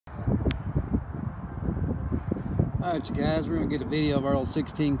Alright you guys, we're going to get a video of our old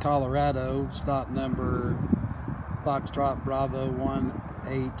 16 Colorado, stop number Foxtrot Bravo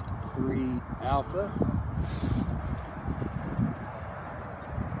 183 Alpha.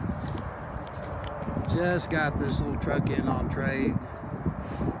 Just got this little truck in on trade,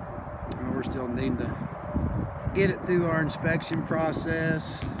 and we're still needing to get it through our inspection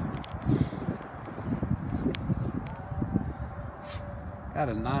process. Got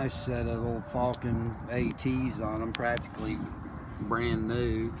a nice set of little Falcon ATs on them, practically brand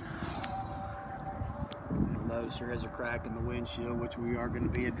new. You'll notice there is a crack in the windshield, which we are going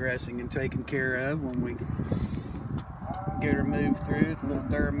to be addressing and taking care of when we get her moved through. It's a little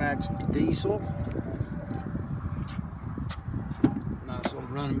Duramax diesel. Nice little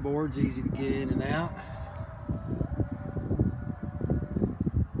running boards, easy to get in and out.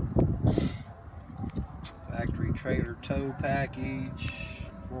 Factory trailer tow package,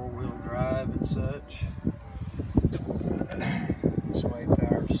 4-wheel drive and such. Sway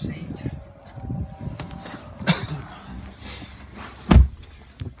power seat.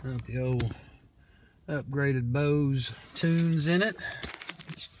 Got the old upgraded Bose tunes in it.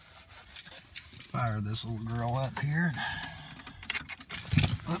 Let's fire this little girl up here.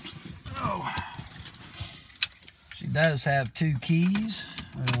 Oops. Oh. She does have 2 keys.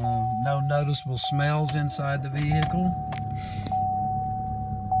 No noticeable smells inside the vehicle.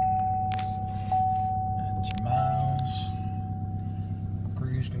 That's your miles.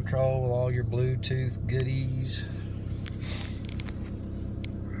 Cruise control with all your Bluetooth goodies.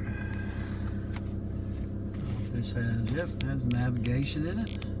 This has navigation in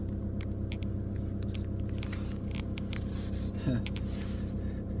it.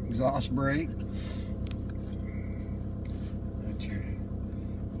 Exhaust brake.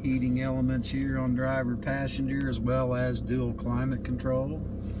 Heating elements here on driver passenger, as well as dual climate control.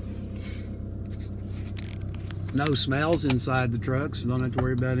 No smells inside the truck, so don't have to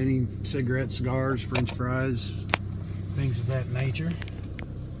worry about any cigarettes, cigars, french fries, things of that nature.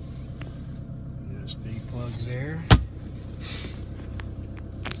 USB plugs there.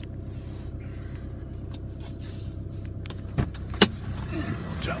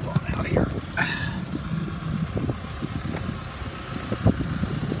 We'll jump on out here.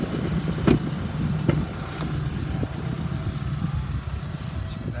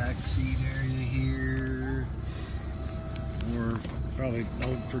 Seat area here, or probably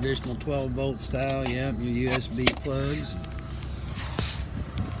old traditional 12-volt style. Yeah, your USB plugs.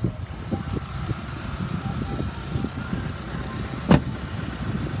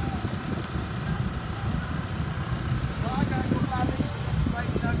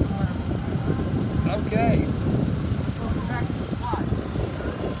 Okay.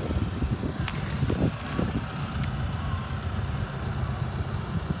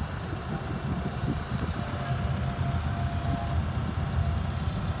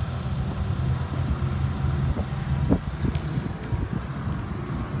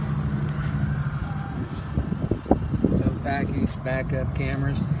 Package, backup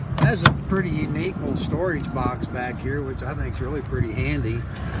cameras. It has a pretty unique little storage box back here, which I think is really pretty handy. You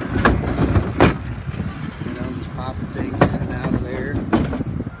know, just popping things in and out of there.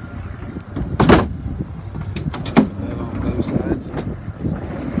 That on both sides.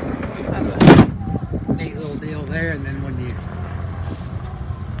 That's a neat little deal there. And then when you,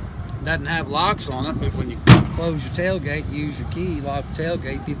 it doesn't have locks on it, but when you close your tailgate, you use your key, lock the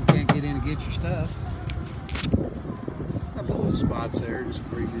tailgate, people can't get in and get your stuff. Couple little spots there, just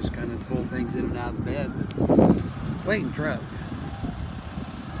where you just kind of pull things in and out of the bed. Clean truck.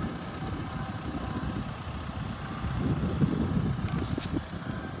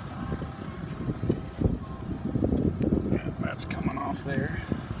 Yeah, that's coming off there.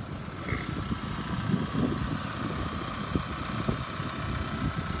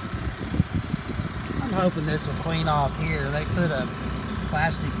 I'm hoping this will clean off here. They put a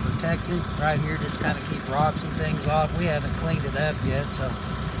plastic protector right here, just kind of keep rocks and things off. We haven't cleaned it up yet, so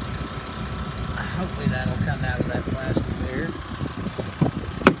hopefully that'll come out of that plastic there.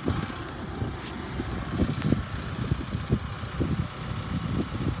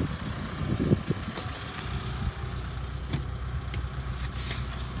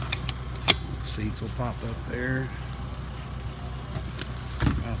 Seats will pop up there.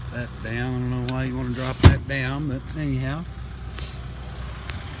 Drop that down. I don't know why you want to drop that down, but anyhow.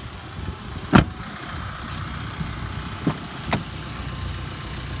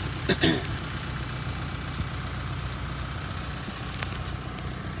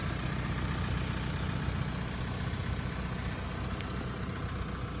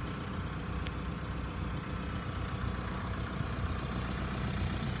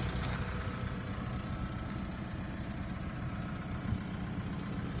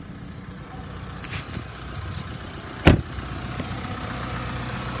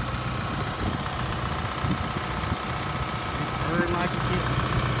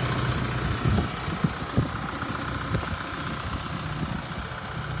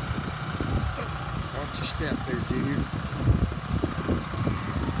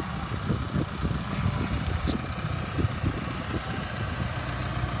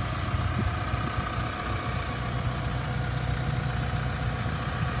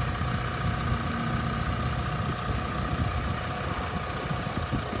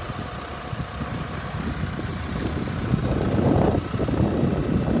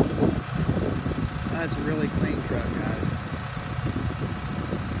 That's a really clean truck, guys.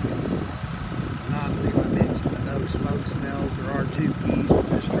 And I believe I mentioned the no smoke smells. There are 2 keys with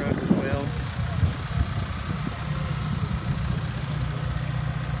this truck as well.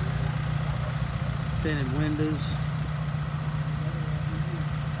 Tinted windows.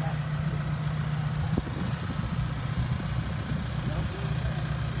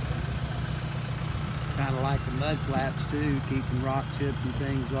 Kind of like the mud flaps too, keeping rock chips and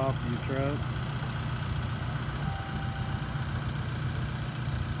things off of your truck.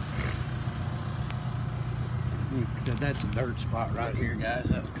 Like I said, that's a dirt spot right here, guys.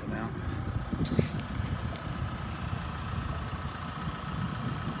 That'll come out.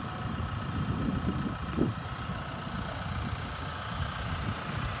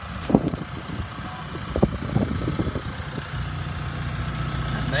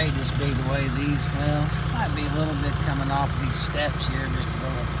 May just be the way these, well, might be a little bit coming off these steps here, just a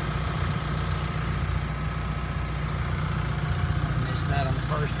little. I missed that on the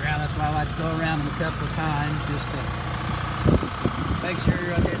first round. That's why I like to go around them a couple of times, just to make sure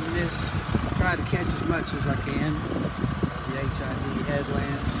you're hitting this. Try to catch as much as I can. The HID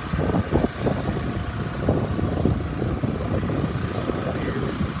headlamps.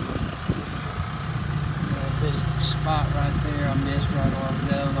 Spot right there. I missed right a while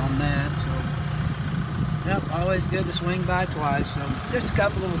ago on that. So, yep, always good to swing by twice. So, just a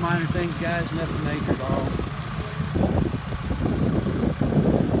couple of minor things, guys. Nothing major at all.